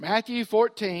Matthew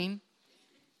 14,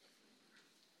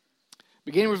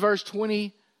 beginning with verse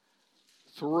 22.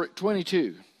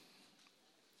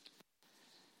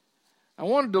 I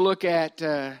wanted to look at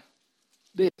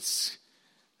this.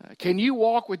 Can you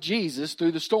walk with Jesus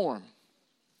through the storm?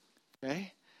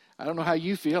 Okay. I don't know how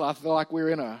you feel. I feel like we're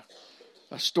in a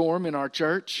storm in our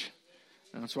church.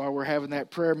 And that's why we're having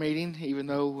that prayer meeting, even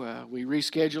though we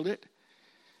rescheduled it.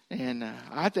 And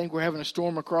I think we're having a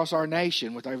storm across our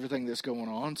nation with everything that's going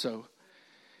on. So,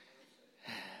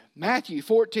 Matthew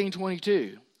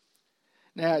 14:22.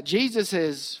 Now, Jesus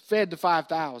has fed the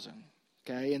 5,000.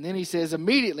 Okay, and then he says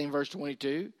immediately in verse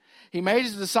 22, he made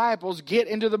his disciples get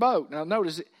into the boat. Now,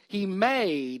 notice, he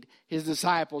made his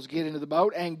disciples get into the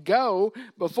boat and go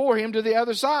before him to the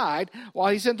other side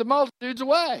while he sent the multitudes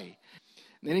away.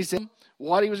 And then he said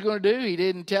what he was going to do. He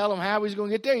didn't tell them how he was going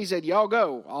to get there. He said, y'all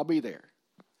go, I'll be there.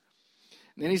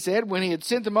 And then he said, when he had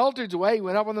sent the multitudes away, he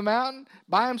went up on the mountain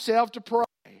by himself to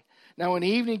pray. Now, when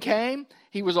evening came,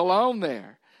 he was alone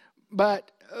there.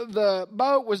 But the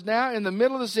boat was now in the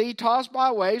middle of the sea, tossed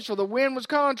by waves, for the wind was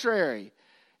contrary.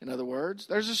 In other words,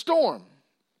 there's a storm.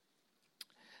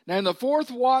 Now, in the fourth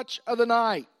watch of the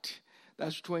night,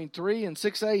 that's between 3 and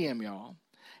 6 a.m., y'all,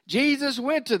 Jesus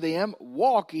went to them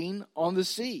walking on the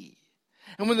sea.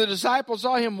 And when the disciples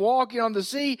saw him walking on the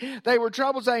sea, they were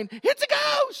troubled, saying, it's a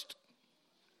ghost!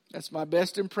 That's my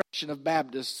best impression of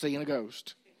Baptists seeing a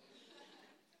ghost.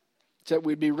 Except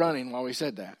we'd be running while we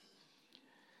said that.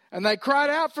 And they cried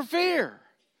out for fear.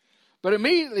 But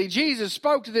immediately Jesus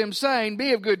spoke to them, saying,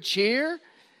 be of good cheer.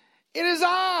 It is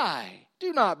I.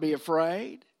 Do not be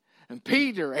afraid. And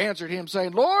Peter answered him,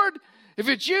 saying, Lord, if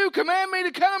it's you, command me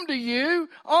to come to you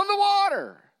on the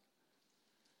water.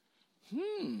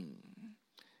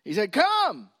 He said,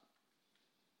 come.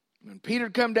 When Peter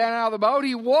had come down out of the boat,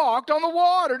 he walked on the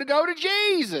water to go to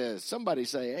Jesus. Somebody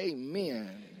say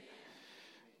amen.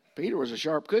 Peter was a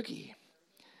sharp cookie.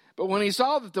 But when he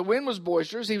saw that the wind was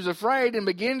boisterous, he was afraid and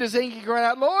began to sink. He cried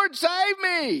out, Lord, save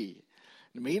me.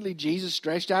 And immediately Jesus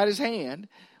stretched out his hand,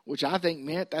 which I think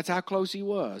meant that's how close he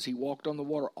was. He walked on the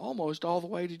water almost all the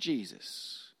way to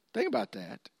Jesus. Think about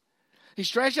that. He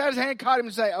stretched out his hand, caught him,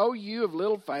 and said, oh, you of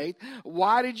little faith,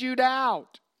 why did you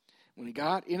doubt? When he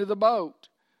got into the boat,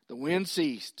 the wind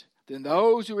ceased. Then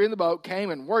those who were in the boat came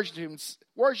and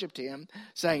worshipped him,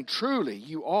 saying, truly,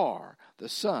 you are the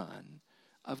Son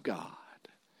of God.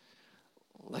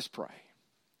 Let's pray.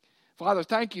 Father,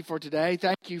 thank you for today.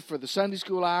 Thank you for the Sunday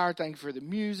school hour. Thank you for the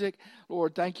music.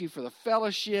 Lord, thank you for the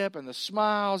fellowship and the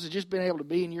smiles and just being able to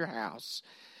be in your house.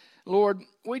 Lord,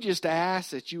 we just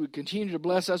ask that you would continue to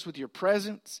bless us with your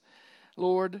presence.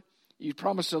 Lord, you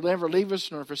promised to never leave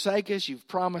us nor forsake us. You've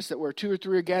promised that where 2 or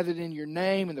 3 are gathered in your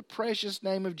name, in the precious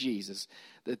name of Jesus,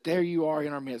 that there you are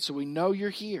in our midst. So we know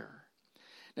you're here.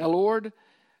 Now, Lord,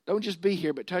 don't just be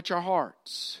here, but touch our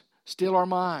hearts, still our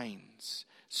minds,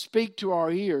 speak to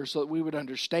our ears so that we would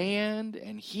understand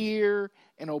and hear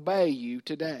and obey you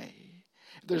today.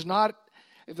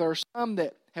 If there are some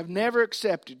that have never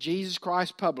accepted Jesus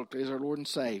Christ publicly as our Lord and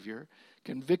Savior,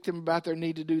 convict them about their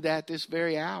need to do that this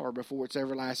very hour before it's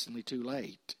everlastingly too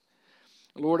late.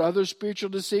 Lord, other spiritual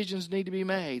decisions need to be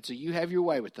made, so you have your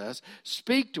way with us.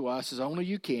 Speak to us as only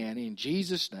you can. In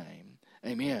Jesus' name,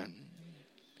 amen.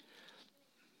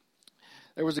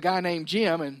 There was a guy named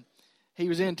Jim, and he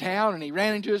was in town, and he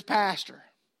ran into his pastor.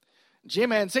 Jim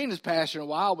hadn't seen his pastor in a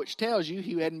while, which tells you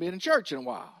he hadn't been in church in a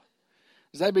while.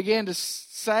 As they began to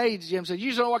say, Jim said,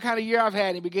 you don't know what kind of year I've had.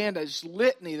 And he began to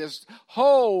litany this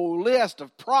whole list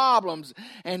of problems.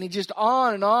 And he just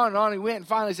on and on and on. He went and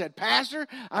finally said, Pastor,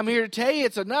 I'm here to tell you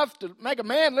it's enough to make a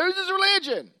man lose his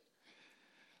religion.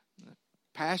 The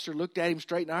pastor looked at him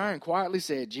straight in the eye and quietly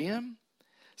said, Jim,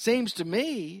 seems to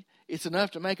me it's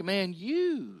enough to make a man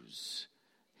use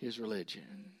his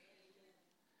religion.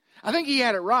 I think he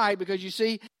had it right because, you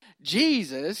see,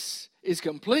 Jesus is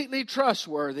completely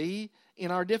trustworthy in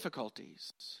our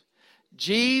difficulties.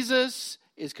 Jesus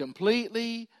is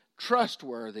completely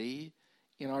trustworthy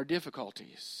in our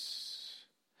difficulties.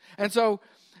 And so,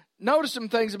 notice some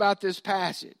things about this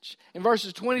passage. In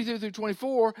verses 22 through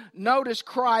 24, notice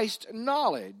Christ's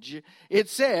knowledge. It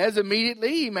says,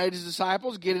 immediately he made his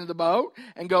disciples get into the boat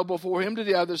and go before him to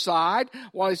the other side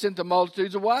while he sent the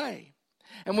multitudes away.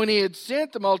 And when he had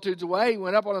sent the multitudes away, he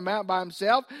went up on the mountain by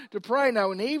himself to pray. Now,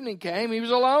 when evening came, he was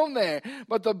alone there.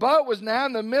 But the boat was now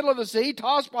in the middle of the sea,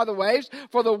 tossed by the waves,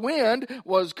 for the wind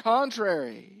was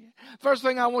contrary. First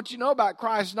thing I want you to know about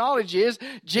Christ's knowledge is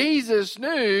Jesus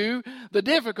knew the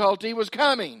difficulty was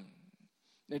coming.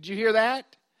 Did you hear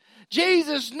that?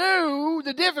 Jesus knew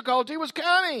the difficulty was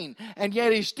coming, and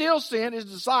yet he still sent his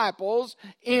disciples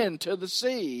into the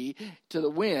sea, to the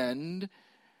wind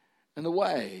and the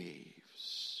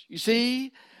waves. You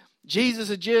see, Jesus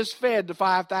had just fed the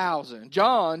 5,000.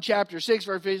 John chapter 6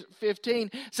 verse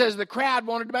 15 says the crowd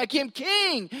wanted to make him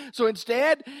king. So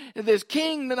instead, this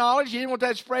king knowledge, he didn't want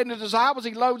that spreading to the disciples.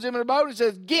 He loads them in a boat and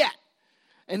says, get.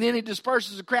 And then he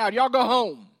disperses the crowd. Y'all go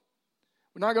home.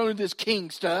 We're not going to do this king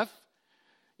stuff.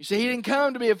 You see, he didn't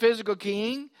come to be a physical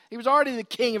king. He was already the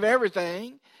king of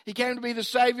everything. He came to be the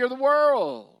Savior of the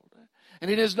world. And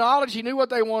in his knowledge, he knew what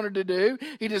they wanted to do.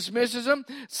 He dismisses them.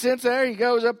 Since there, he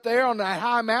goes up there on that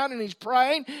high mountain and he's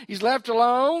praying. He's left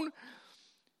alone.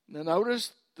 Now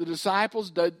notice the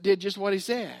disciples did just what he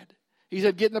said. He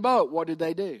said, get in the boat. What did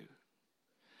they do?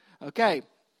 Okay,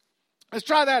 let's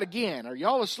try that again. Are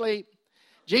y'all asleep?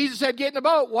 Jesus said, get in the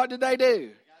boat. What did they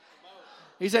do?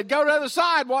 He said, go to the other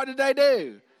side. What did they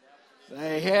do?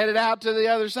 They headed out to the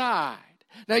other side.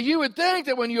 Now you would think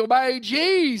that when you obey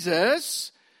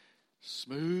Jesus,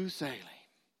 smooth sailing.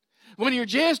 When you're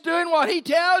just doing what he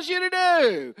tells you to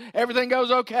do, everything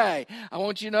goes okay. I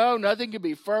want you to know nothing could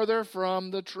be further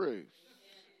from the truth.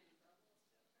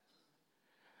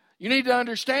 You need to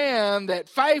understand that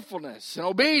faithfulness and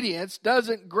obedience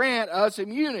doesn't grant us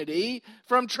immunity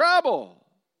from trouble.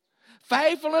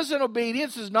 Faithfulness and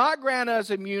obedience does not grant us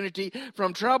immunity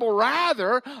from trouble.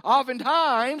 Rather,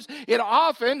 oftentimes, it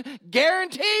often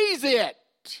guarantees it.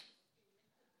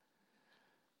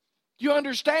 You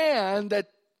understand that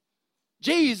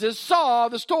Jesus saw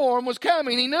the storm was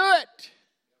coming. He knew it.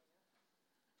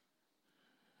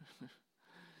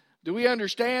 Do we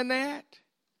understand that?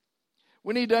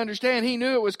 We need to understand he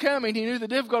knew it was coming. He knew the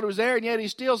difficulty was there, and yet he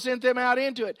still sent them out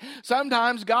into it.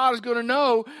 Sometimes God is going to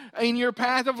know in your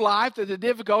path of life that the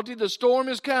difficulty, the storm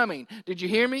is coming. Did you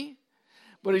hear me?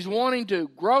 But he's wanting to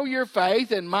grow your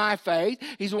faith and my faith.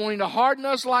 He's wanting to harden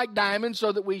us like diamonds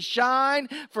so that we shine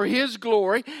for his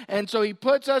glory. And so he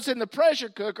puts us in the pressure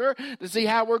cooker to see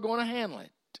how we're going to handle it.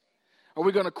 Are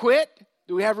we going to quit?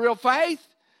 Do we have real faith?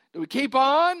 Do we keep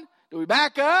on? Do we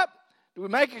back up? Do we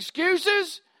make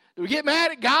excuses? Do we get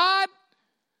mad at God?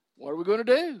 What are we going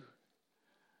to do?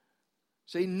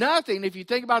 See, nothing, if you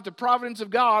think about the providence of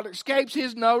God, escapes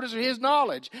his notice or his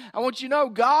knowledge. I want you to know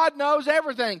God knows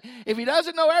everything. If he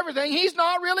doesn't know everything, he's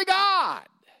not really God.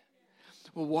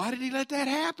 Well, why did he let that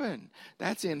happen?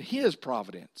 That's in his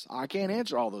providence. I can't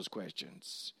answer all those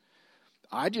questions.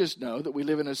 I just know that we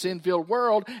live in a sin-filled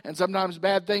world, and sometimes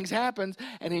bad things happen.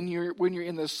 And when you're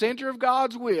in the center of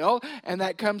God's will, and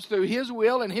that comes through his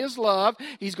will and his love,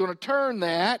 he's going to turn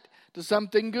that to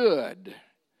something good.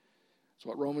 That's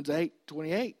what Romans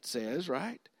 8:28 says,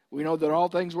 right? We know that all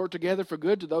things work together for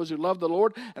good to those who love the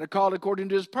Lord and are called according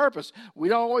to his purpose. We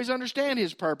don't always understand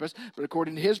his purpose, but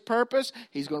according to his purpose,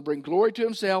 he's going to bring glory to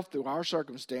himself through our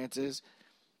circumstances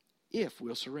if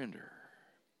we'll surrender,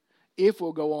 if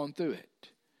we'll go on through it.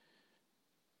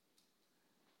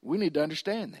 We need to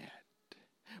understand that.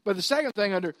 But the second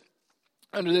thing under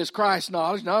this Christ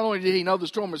knowledge, not only did he know the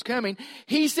storm was coming,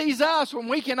 he sees us when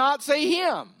we cannot see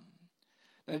him.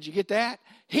 Now, did you get that?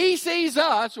 He sees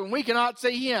us when we cannot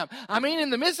see him. I mean,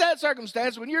 in the midst of that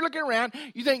circumstance, when you're looking around,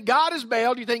 you think God has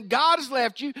bailed, you think God has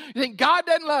left you, you think God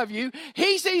doesn't love you.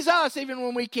 He sees us even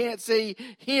when we can't see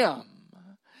him.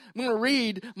 I'm going to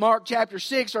read Mark chapter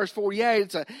 6, verse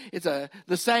 48. It's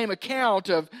the same account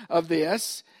of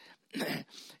this.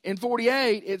 In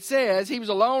 48, it says, he was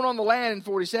alone on the land in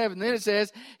 47. Then it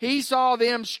says, he saw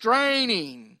them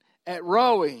straining at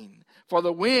rowing, for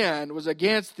the wind was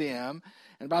against them.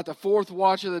 And about the fourth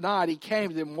watch of the night, he came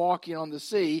to them walking on the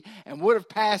sea and would have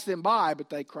passed them by, but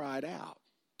they cried out.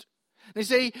 And you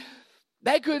see,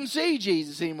 they couldn't see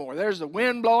Jesus anymore. There's the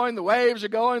wind blowing, the waves are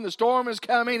going, the storm is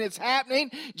coming, it's happening.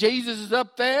 Jesus is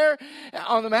up there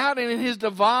on the mountain, and in his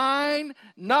divine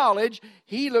knowledge,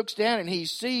 he looks down and he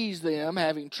sees them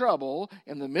having trouble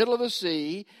in the middle of the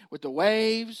sea with the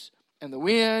waves and the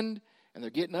wind, and they're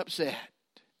getting upset.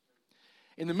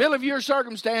 In the middle of your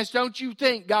circumstance, don't you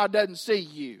think God doesn't see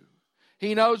you?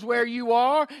 He knows where you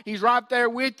are. He's right there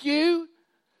with you.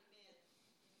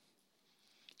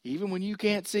 Even when you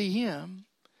can't see him,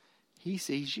 he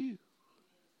sees you.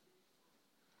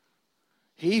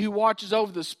 He who watches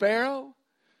over the sparrow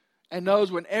and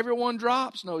knows when everyone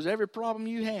drops, knows every problem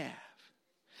you have.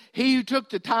 He who took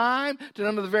the time to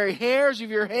number the very hairs of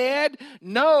your head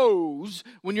knows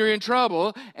when you're in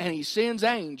trouble, and he sends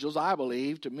angels, I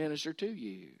believe, to minister to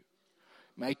you.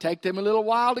 It may take them a little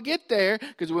while to get there,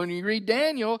 because when you read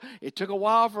Daniel, it took a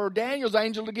while for Daniel's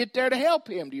angel to get there to help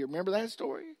him. Do you remember that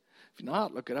story? If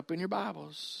not, look it up in your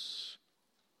Bibles.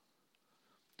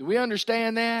 Do we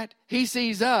understand that? He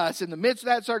sees us in the midst of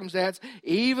that circumstance,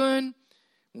 even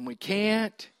when we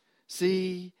can't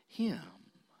see Him.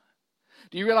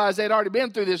 Do you realize they'd already been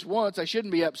through this once? They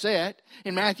shouldn't be upset.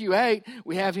 In Matthew 8,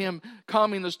 we have Him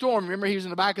calming the storm. Remember, He was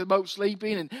in the back of the boat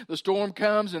sleeping, and the storm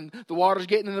comes, and the water's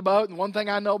getting in the boat. And one thing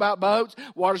I know about boats,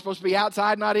 water's supposed to be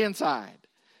outside, not inside.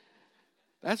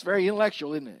 That's very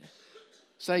intellectual, isn't it?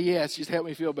 Say yes, just help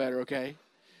me feel better, okay?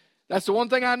 That's the one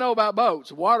thing I know about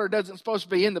boats. Water doesn't supposed to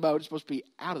be in the boat. It's supposed to be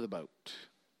out of the boat.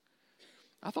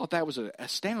 I thought that was an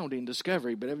astounding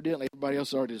discovery, but evidently everybody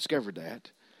else already discovered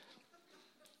that.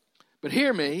 But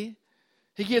hear me.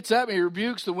 He gets up and he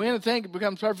rebukes the wind, and thing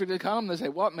becomes perfectly calm. They say,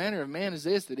 what manner of man is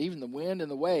this that even the wind and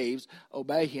the waves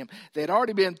obey him? They had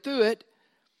already been through it.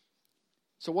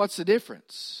 So what's the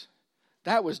difference?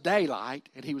 That was daylight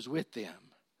and he was with them.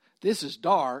 This is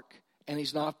dark and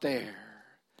he's not there.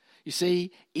 You see,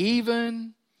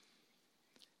 even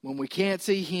when we can't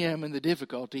see him in the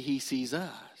difficulty, he sees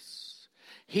us.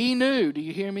 He knew, do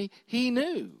you hear me? He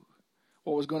knew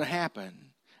what was going to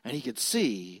happen, and he could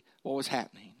see what was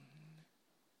happening.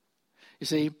 You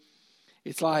see,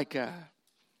 it's like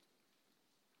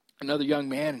another young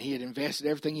man, and he had invested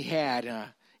everything he had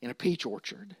in a peach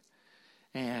orchard.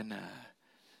 And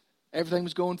everything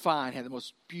was going fine. Had the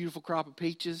most beautiful crop of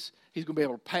peaches. He's going to be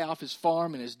able to pay off his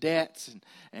farm and his debts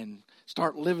and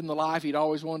start living the life he'd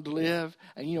always wanted to live.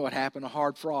 And you know what happened? A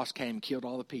hard frost came and killed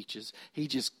all the peaches. He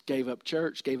just gave up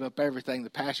church, gave up everything. The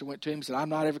pastor went to him and said, I'm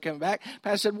not ever coming back. The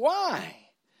pastor said, why?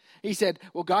 He said,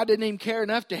 well, God didn't even care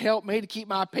enough to help me to keep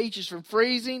my peaches from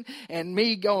freezing and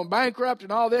me going bankrupt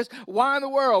and all this. Why in the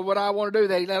world would I want to do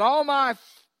that? He let all my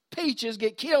peaches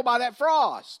get killed by that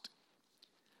frost.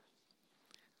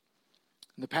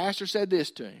 And the pastor said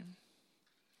this to him.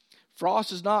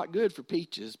 Frost is not good for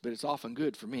peaches, but it's often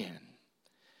good for men.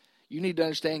 You need to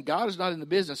understand God is not in the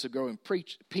business of growing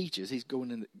peaches. He's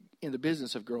going in the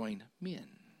business of growing men.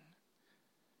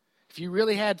 If you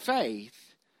really had faith,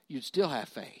 you'd still have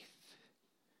faith.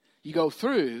 You go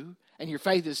through and your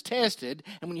faith is tested,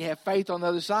 and when you have faith on the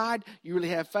other side, you really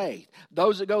have faith.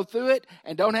 Those that go through it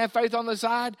and don't have faith on the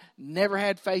side never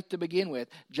had faith to begin with.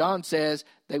 John says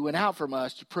they went out from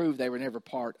us to prove they were never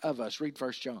part of us. Read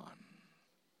 1 John.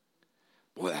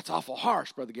 Boy, that's awful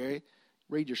harsh, Brother Gary.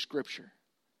 Read your scripture.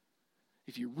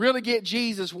 If you really get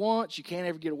Jesus once, you can't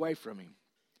ever get away from him.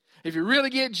 If you really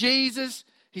get Jesus,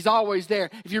 he's always there.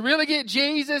 If you really get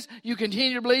Jesus, you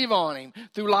continue to believe on him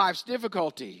through life's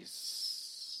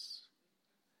difficulties.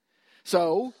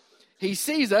 So, he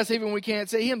sees us even when we can't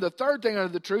see him. The third thing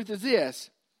under the truth is this.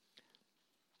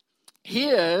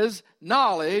 His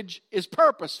knowledge is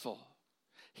purposeful.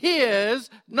 His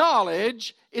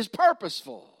knowledge is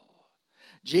purposeful.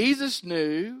 Jesus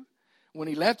knew when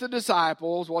he left the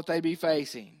disciples what they'd be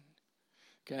facing.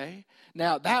 Okay?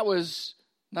 Now, that was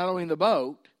not only in the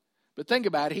boat, but think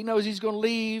about it. He knows he's going to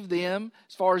leave them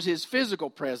as far as his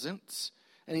physical presence,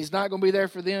 and he's not going to be there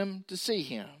for them to see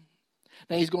him.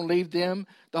 Now, he's going to leave them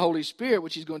the Holy Spirit,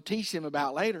 which he's going to teach them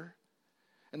about later.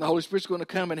 And the Holy Spirit's going to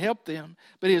come and help them.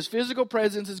 But his physical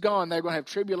presence is gone. They're going to have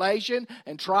tribulation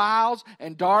and trials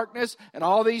and darkness and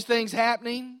all these things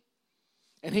happening.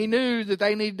 And he knew that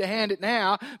they needed to hand it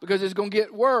now because it's going to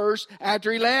get worse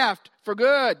after he left for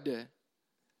good.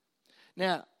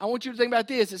 Now, I want you to think about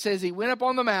this. It says he went up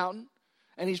on the mountain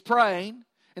and he's praying.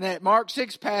 In that Mark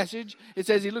 6 passage, it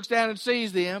says he looks down and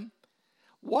sees them.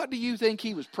 What do you think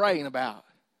he was praying about?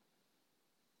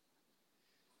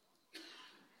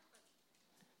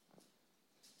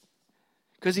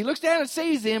 Because he looks down and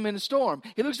sees them in the storm.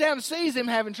 He looks down and sees them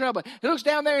having trouble. He looks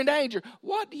down there in danger.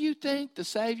 What do you think the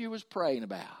Savior was praying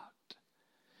about?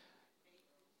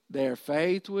 Their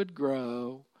faith would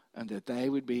grow and that they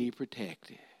would be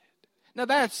protected. Now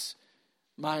that's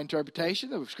my interpretation.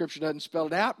 The scripture doesn't spell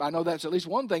it out, but I know that's at least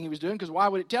one thing he was doing, because why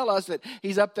would it tell us that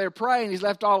he's up there praying, he's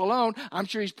left all alone? I'm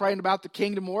sure he's praying about the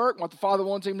kingdom work, what the Father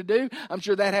wants him to do. I'm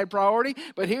sure that had priority,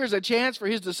 but here's a chance for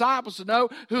his disciples to know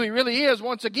who he really is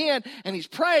once again, and he's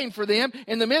praying for them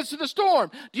in the midst of the storm.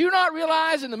 Do you not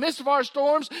realize in the midst of our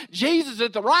storms, Jesus is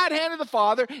at the right hand of the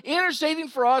Father, interceding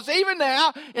for us even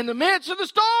now in the midst of the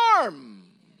storm?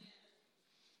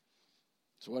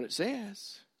 That's what it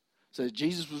says. It says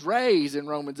Jesus was raised in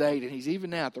Romans 8, and he's even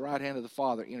now at the right hand of the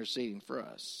Father interceding for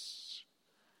us.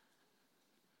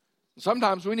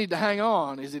 Sometimes we need to hang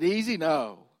on. Is it easy?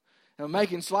 No. Am I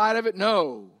making slight of it?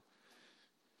 No.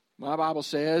 My Bible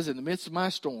says, in the midst of my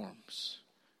storms,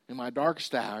 In my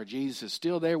darkest hour, Jesus is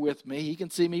still there with me. He can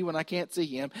see me when I can't see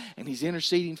him, and he's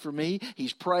interceding for me.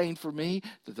 He's praying for me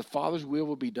that the Father's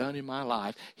will be done in my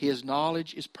life. His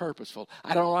knowledge is purposeful.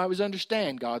 I don't always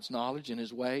understand God's knowledge and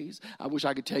his ways. I wish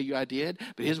I could tell you I did,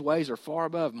 but his ways are far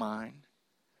above mine.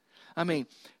 I mean,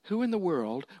 who in the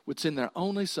world would send their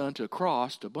only son to a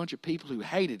cross to a bunch of people who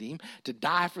hated him to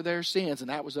die for their sins, and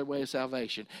that was their way of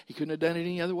salvation? He couldn't have done it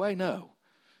any other way? No.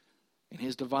 In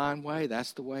his divine way,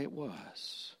 that's the way it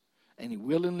was. And he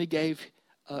willingly gave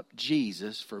up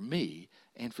Jesus for me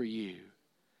and for you.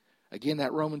 Again,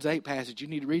 that Romans 8 passage, you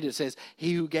need to read it. It says,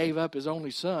 he who gave up his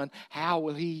only son, how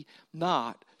will he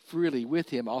not freely with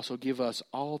him also give us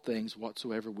all things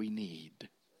whatsoever we need?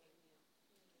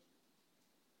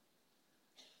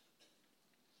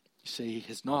 You see,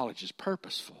 his knowledge is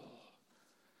purposeful.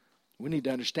 We need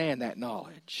to understand that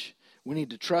knowledge. We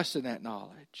need to trust in that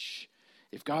knowledge.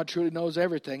 If God truly knows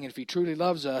everything, and if he truly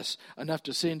loves us enough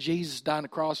to send Jesus down the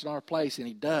cross in our place, and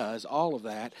he does all of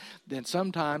that, then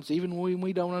sometimes, even when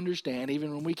we don't understand,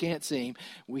 even when we can't see him,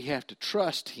 we have to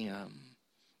trust him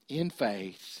in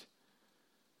faith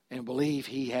and believe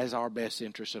he has our best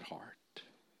interests at heart.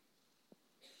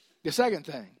 The second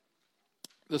thing,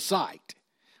 the sight.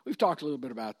 We've talked a little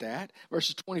bit about that.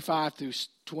 Verses 25 through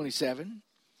 27.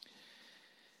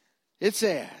 It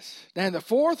says, now in the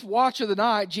fourth watch of the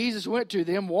night, Jesus went to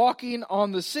them walking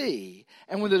on the sea.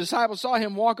 And when the disciples saw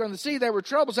him walk on the sea, they were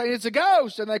troubled, saying, it's a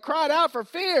ghost. And they cried out for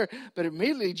fear. But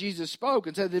immediately Jesus spoke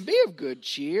and said, be of good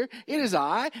cheer. It is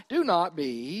I. Do not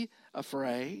be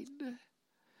afraid.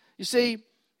 You see,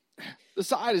 the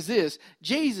side is this.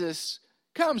 Jesus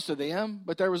comes to them,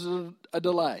 but there was a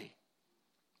delay.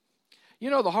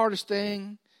 You know the hardest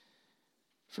thing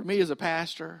for me as a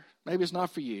pastor, maybe it's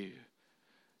not for you,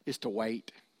 is to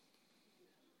wait.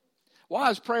 Why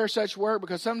is prayer such work?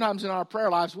 Because sometimes in our prayer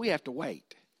lives we have to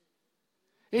wait.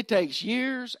 It takes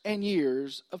years and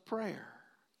years of prayer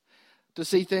to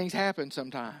see things happen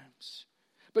sometimes.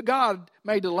 But God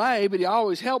may delay, but he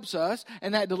always helps us.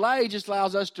 And that delay just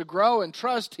allows us to grow and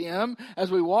trust him as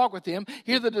we walk with him.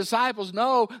 Here the disciples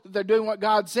know that they're doing what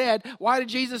God said. Why did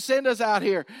Jesus send us out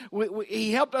here?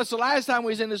 He helped us the last time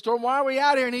we was in the storm. Why are we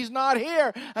out here and he's not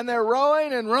here? And they're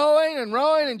rowing and rowing and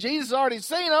rowing, and Jesus already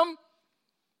seen them.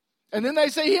 And then they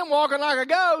see him walking like a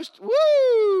ghost.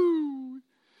 Woo!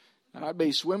 I'd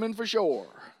be swimming for shore.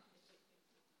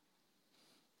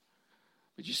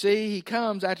 But you see, he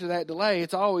comes after that delay.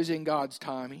 It's always in God's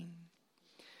timing.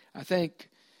 I think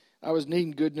I was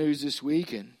needing good news this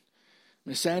week, and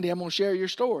Miss Sandy, I'm going to share your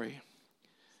story.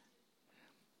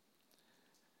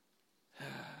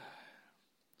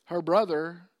 Her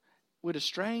brother would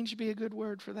estrange be a good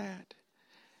word for that.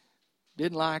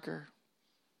 Didn't like her.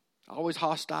 Always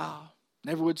hostile.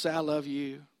 Never would say I love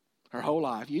you. Her whole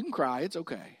life. You can cry. It's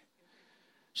okay.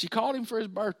 She called him for his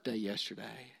birthday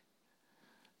yesterday.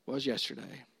 Was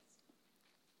yesterday.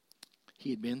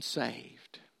 He had been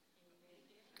saved.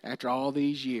 After all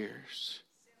these years.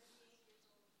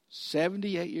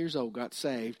 78 years old, got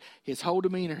saved. His whole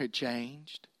demeanor had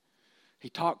changed. He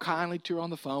talked kindly to her on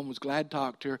the phone, was glad to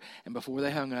talk to her, and before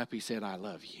they hung up, he said, I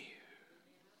love you.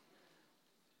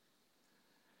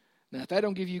 Now, if that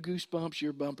don't give you goosebumps,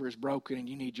 your bumper is broken and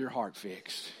you need your heart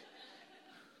fixed.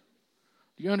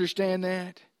 Do you understand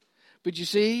that? But you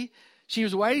see, she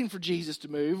was waiting for Jesus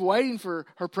to move, waiting for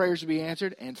her prayers to be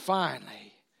answered, and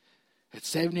finally, at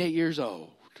 78 years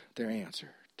old, they're answered.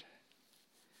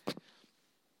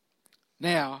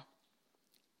 Now,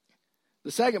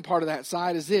 the second part of that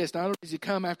side is this. Not only does he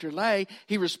come after delay,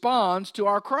 he responds to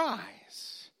our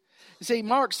cries. You see,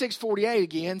 Mark 6:48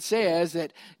 again says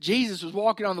that Jesus was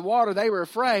walking on the water, they were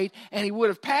afraid, and he would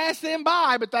have passed them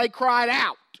by, but they cried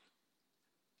out.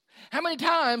 How many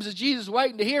times is Jesus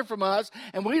waiting to hear from us,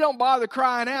 and we don't bother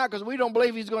crying out because we don't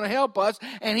believe he's going to help us,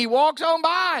 and he walks on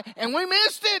by, and we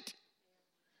missed it.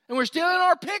 And we're still in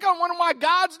our pickle, wondering why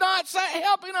God's not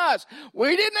helping us.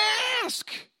 We didn't ask.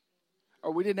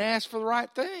 Or we didn't ask for the right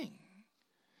thing.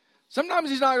 Sometimes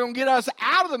he's not going to get us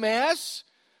out of the mess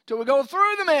till we go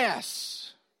through the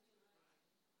mess.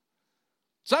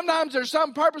 Sometimes there's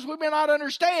some purpose we may not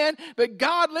understand, but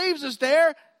God leaves us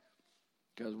there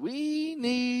because we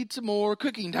need some more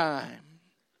cooking time.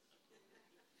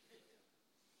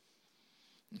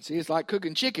 And see, it's like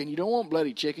cooking chicken. You don't want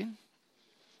bloody chicken.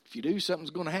 If you do,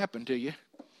 something's going to happen to you.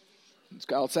 It's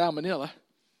called salmonella.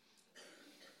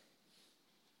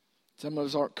 Some of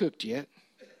us aren't cooked yet.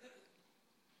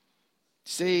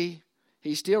 See,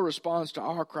 he still responds to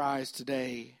our cries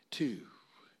today, too.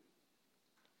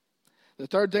 The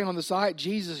third thing on the site,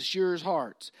 Jesus assures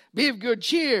hearts. Be of good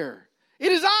cheer.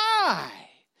 It is I.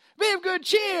 Be of good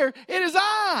cheer. It is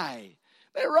I.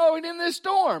 They're rowing in this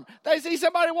storm. They see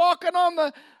somebody walking on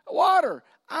the water.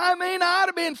 I mean, I'd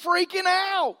have been freaking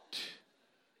out.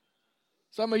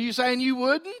 Some of you saying you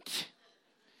wouldn't?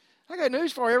 I got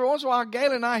news for you. Every once in a while,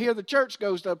 Galen and I hear the church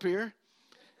ghost up here.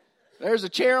 There's a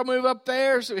chair will move up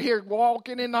there. So here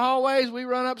walking in the hallways, we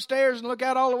run upstairs and look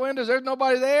out all the windows. There's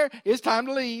nobody there. It's time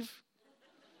to leave.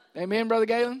 Amen, Brother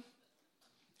Galen?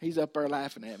 He's up there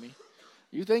laughing at me.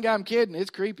 You think I'm kidding?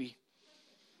 It's creepy.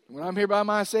 When I'm here by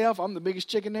myself, I'm the biggest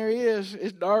chicken there is.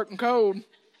 It's dark and cold.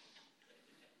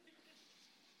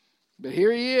 But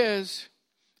here he is.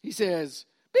 He says,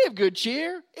 be of good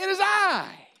cheer. It is I.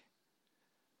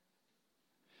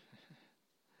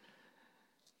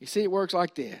 You see, it works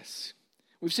like this.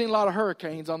 We've seen a lot of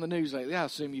hurricanes on the news lately. I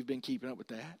assume you've been keeping up with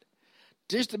that.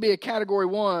 Just to be a Category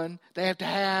 1, they have to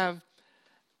have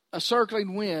a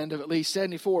circling wind of at least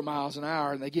 74 miles an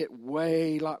hour, and they get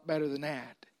way a lot better than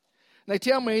that. And they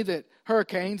tell me that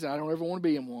hurricanes, and I don't ever want to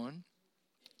be in one,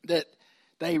 that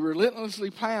they relentlessly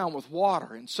pound with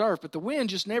water and surf, but the wind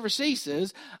just never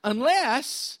ceases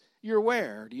unless you're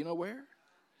where? Do you know where?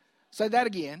 Say that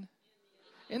again.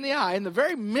 In the eye. In the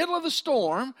very middle of the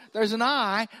storm, there's an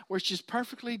eye where it's just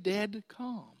perfectly dead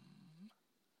calm.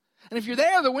 And if you're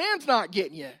there, the wind's not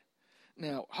getting you.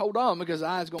 Now, hold on, because the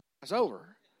eye's going to pass over.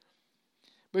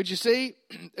 But you see,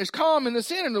 there's calm in the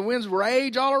center, and the winds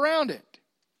rage all around it.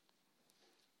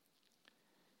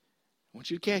 I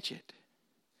want you to catch it.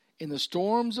 In the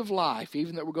storms of life,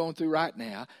 even that we're going through right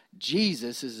now,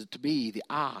 Jesus is to be the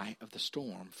eye of the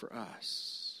storm for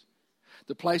us.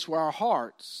 The place where our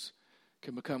hearts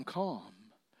can become calm.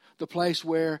 The place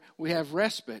where we have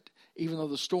respite, even though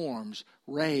the storms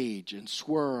rage and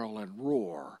swirl and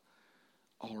roar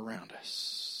all around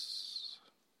us.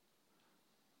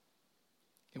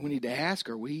 And we need to ask,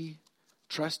 are we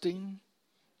trusting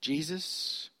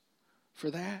Jesus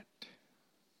for that?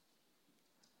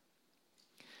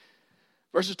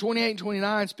 Verses 28 and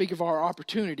 29 speak of our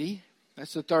opportunity.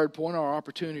 That's the third point, our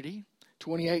opportunity.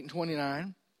 28 and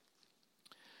 29.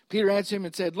 Peter answered him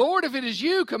and said, Lord, if it is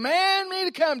you, command me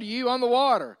to come to you on the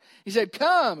water. He said,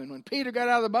 come. And when Peter got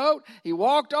out of the boat, he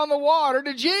walked on the water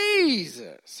to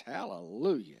Jesus.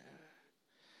 Hallelujah.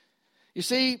 You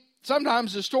see,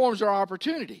 sometimes the storms are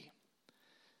opportunity.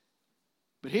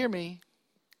 But hear me.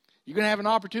 You're going to have an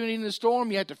opportunity in the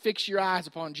storm, you have to fix your eyes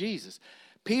upon Jesus.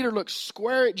 Peter looks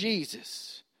square at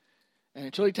Jesus, and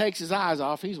until he takes his eyes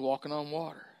off, he's walking on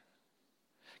water.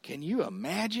 Can you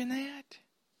imagine that?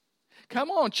 Come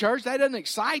on, church, that doesn't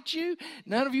excite you?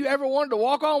 None of you ever wanted to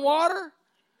walk on water?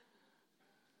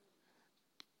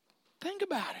 Think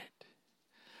about it.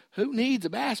 Who needs a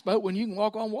bass boat when you can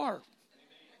walk on water?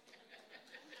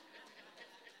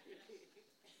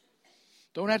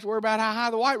 Don't have to worry about how high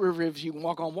the White River is if you can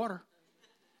walk on water.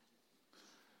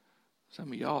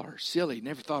 Some of y'all are silly,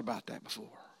 never thought about that before.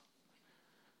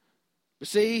 But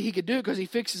see, he could do it because he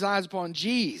fixed his eyes upon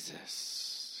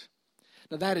Jesus.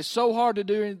 Now that is so hard to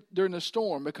do during the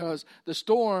storm, because the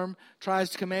storm tries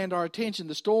to command our attention.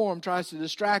 The storm tries to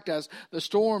distract us. The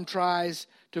storm tries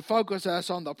to focus us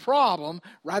on the problem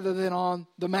rather than on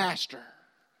the master,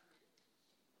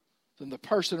 than the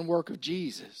person and work of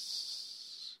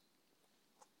Jesus.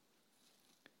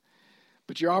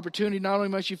 But your opportunity, not only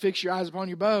must you fix your eyes upon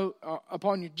your boat,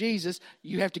 upon your Jesus,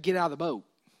 you have to get out of the boat.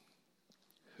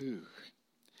 Whew.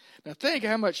 Now think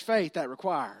how much faith that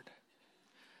required.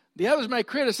 The others may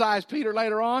criticize Peter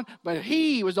later on, but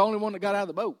he was the only one that got out of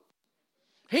the boat.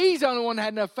 He's the only one that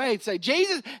had enough faith to say,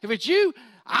 Jesus, if it's you,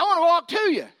 I want to walk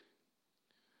to you.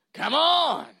 Come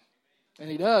on. And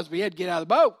he does, but he had to get out of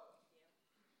the boat.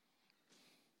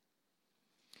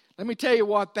 Let me tell you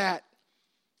what that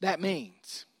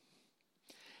means.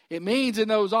 It means in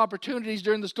those opportunities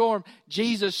during the storm,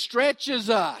 Jesus stretches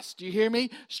us. Do you hear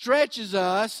me? Stretches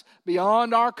us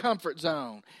beyond our comfort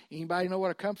zone. Anybody know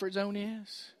what a comfort zone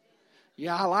is?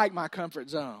 Yeah, I like my comfort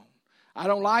zone. I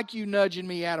don't like you nudging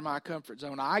me out of my comfort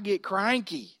zone. I get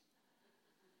cranky.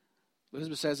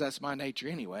 Elizabeth says that's my nature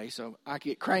anyway, so I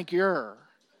get crankier.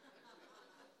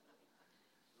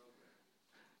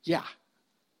 Yeah.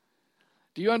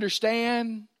 Do you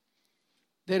understand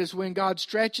that it's when God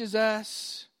stretches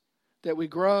us that we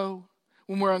grow?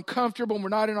 When we're uncomfortable and we're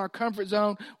not in our comfort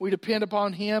zone, we depend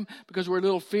upon Him because we're a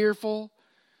little fearful.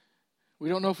 We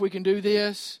don't know if we can do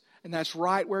this. And that's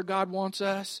right where God wants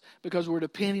us, because we're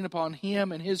depending upon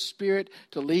Him and His Spirit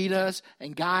to lead us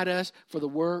and guide us for the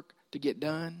work to get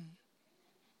done.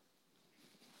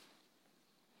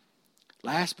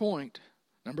 Last point,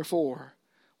 number 4.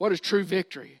 What is true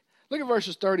victory? Look at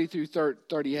verses 30 through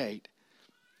 38.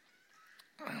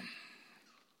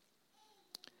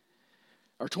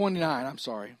 Or 29, I'm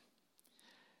sorry.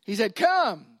 He said,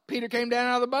 come. Peter came down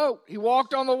out of the boat. He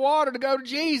walked on the water to go to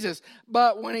Jesus.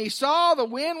 But when he saw the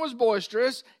wind was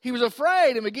boisterous, he was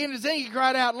afraid and began to sink. He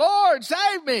cried out, Lord,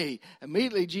 save me.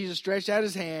 Immediately Jesus stretched out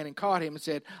his hand and caught him and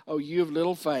said, oh, you of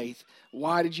little faith,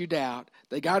 why did you doubt?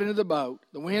 They got into the boat.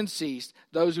 The wind ceased.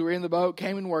 Those who were in the boat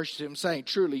came and worshipped him, saying,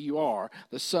 truly you are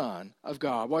the Son of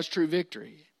God. What's true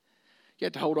victory? You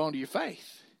have to hold on to your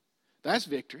faith. That's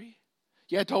victory.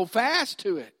 You have to hold fast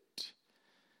to it.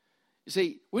 You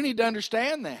see, we need to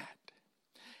understand that.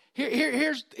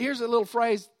 Here's a little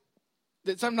phrase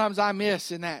that sometimes I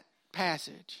miss in that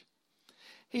passage.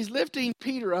 He's lifting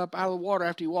Peter up out of the water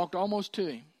after he walked almost to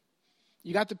him.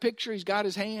 You got the picture? He's got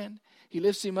his hand. He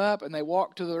lifts him up, and they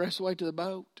walk to the rest of the way to the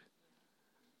boat.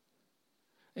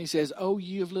 And he says, oh,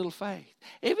 you of little faith.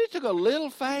 If it took a little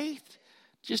faith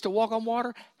just to walk on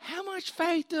water, how much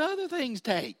faith do other things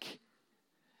take?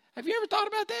 Have you ever thought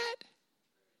about that?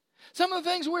 Some of the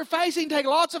things we're facing take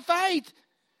lots of faith.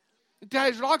 It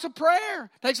takes lots of prayer.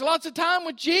 It takes lots of time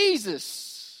with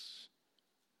Jesus.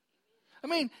 I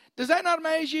mean, does that not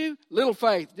amaze you? Little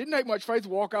faith. Didn't take much faith to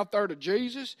walk out there to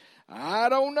Jesus. I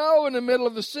don't know, in the middle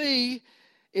of the sea,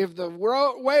 if the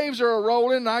waves are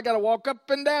rolling and I got to walk up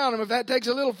and down them, if that takes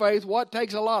a little faith, what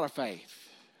takes a lot of faith?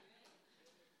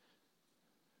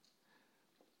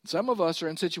 Some of us are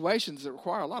in situations that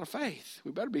require a lot of faith.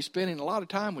 We better be spending a lot of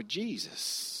time with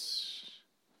Jesus.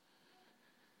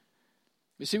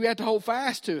 You see, we have to hold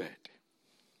fast to it.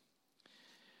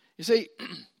 You see,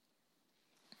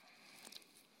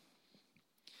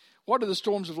 what do the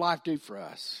storms of life do for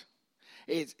us?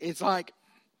 It's like,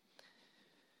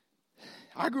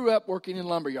 I grew up working in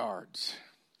lumber yards.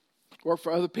 Worked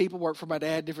for other people, worked for my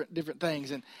dad, different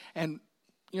things. And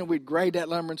you know, we'd grade that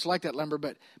lumber and select that lumber.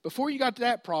 But before you got to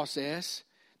that process,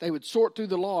 they would sort through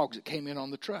the logs that came in on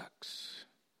the trucks.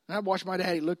 And I'd watch my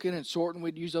daddy look in and sort, and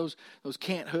we'd use those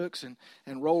cant hooks and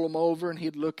roll them over, and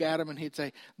he'd look at them and he'd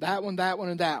say, that one,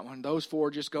 and that one. Those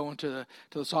four just going to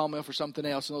the sawmill for something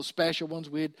else. And those special ones,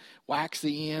 we'd wax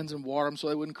the ends and water them so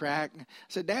they wouldn't crack. And I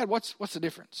said, Dad, what's the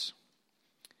difference?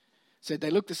 He said,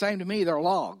 they look the same to me. They're a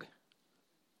log.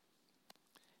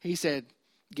 He said,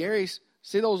 Gary,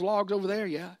 see those logs over there?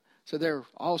 Yeah. So they're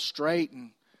all straight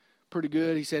and pretty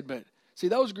good. He said, but see,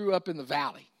 those grew up in the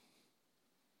valley.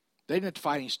 They didn't have to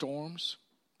fight any storms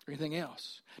or anything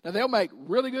else. Now, they'll make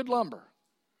really good lumber,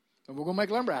 and we're going to make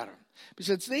lumber out of them. But he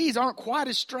said, these aren't quite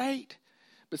as straight,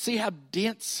 but see how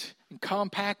dense and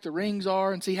compact the rings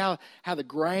are, and see how the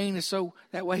grain is so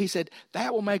that way. He said,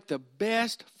 that will make the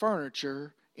best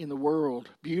furniture in the world,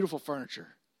 beautiful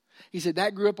furniture. He said,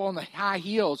 that grew up on the high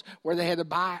hills where they had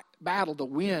to battle the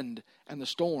wind and the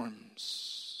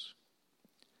storms.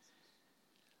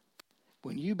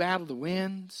 When you battle the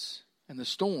winds and the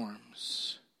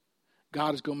storms,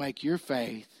 God is going to make your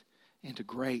faith into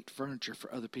great furniture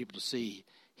for other people to see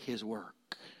His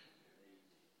work.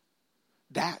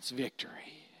 That's victory.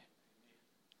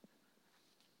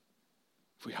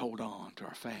 If we hold on to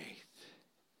our faith.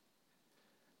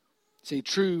 See,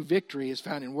 true victory is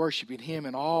found in worshiping Him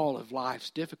in all of life's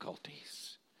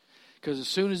difficulties. Because as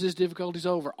soon as this difficulty is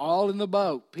over, all in the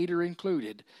boat, Peter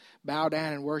included, bow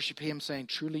down and worship Him, saying,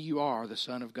 truly you are the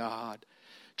Son of God.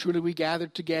 Truly we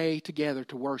gathered together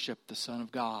to worship the Son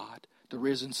of God, the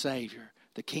risen Savior,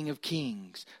 the King of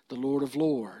Kings, the Lord of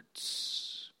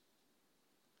Lords.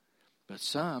 But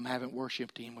some haven't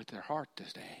worshiped Him with their heart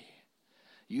this day.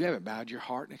 You haven't bowed your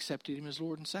heart and accepted Him as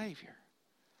Lord and Savior.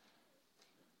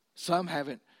 Some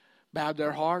haven't bowed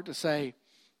their heart to say,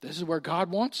 this is where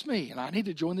God wants me, and I need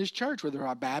to join this church, whether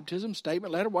by baptism,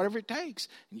 statement, letter, whatever it takes.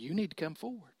 And you need to come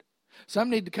forward.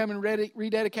 Some need to come in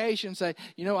rededication and say,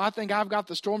 you know, I think I've got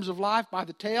the storms of life by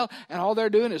the tail, and all they're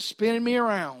doing is spinning me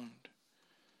around.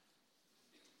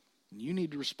 And you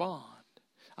need to respond.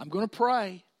 I'm going to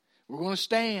pray. We're going to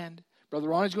stand. Brother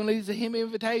Ronnie's going to lead us a hymn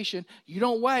invitation. You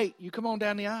don't wait. You come on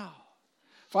down the aisle.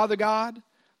 Father God,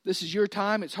 this is your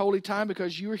time. It's holy time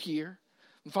because you're here.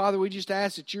 And Father, we just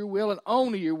ask that your will and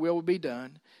only your will be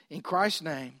done. In Christ's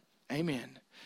name, amen.